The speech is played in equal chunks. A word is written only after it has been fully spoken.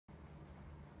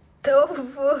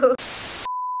Tofu!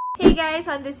 Hey guys,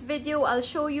 on this video, I'll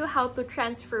show you how to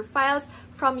transfer files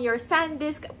from your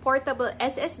SanDisk Portable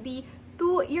SSD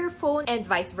to your phone and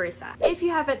vice versa. If you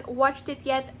haven't watched it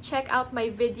yet, check out my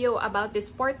video about this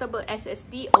portable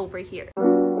SSD over here.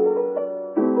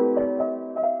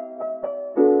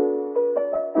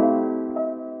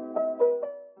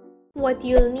 What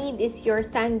you'll need is your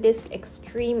SanDisk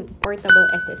Extreme Portable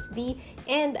SSD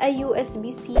and a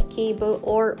USB-C cable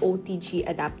or OTG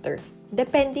adapter,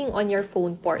 depending on your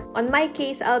phone port. On my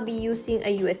case, I'll be using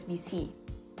a USB-C.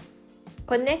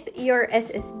 Connect your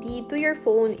SSD to your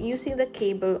phone using the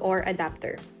cable or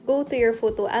adapter. Go to your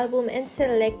photo album and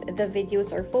select the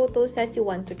videos or photos that you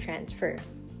want to transfer.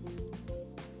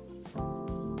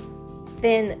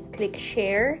 Then click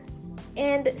Share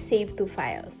and Save to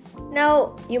Files.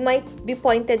 Now, you might be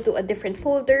pointed to a different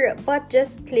folder, but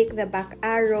just click the back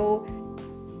arrow,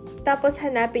 tapos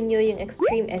hanapin nyo yung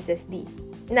Extreme SSD.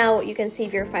 Now, you can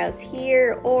save your files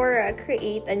here or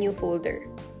create a new folder.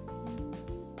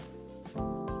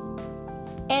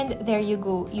 And there you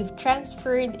go, you've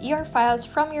transferred your files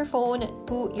from your phone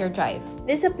to your drive.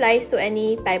 This applies to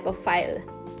any type of file.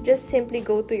 Just simply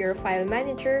go to your file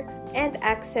manager and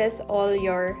access all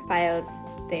your files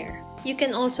there. You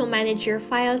can also manage your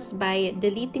files by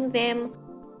deleting them,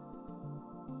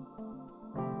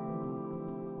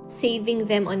 saving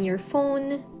them on your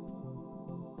phone,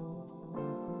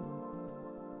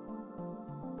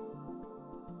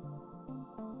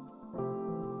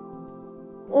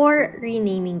 or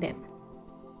renaming them.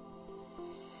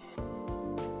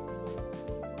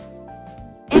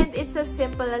 And it's as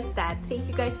simple as that. Thank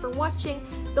you guys for watching.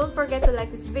 Don't forget to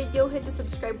like this video, hit the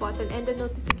subscribe button and the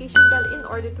notification bell in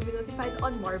order to be notified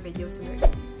on more videos when they're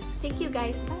released. Thank you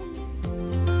guys. Bye!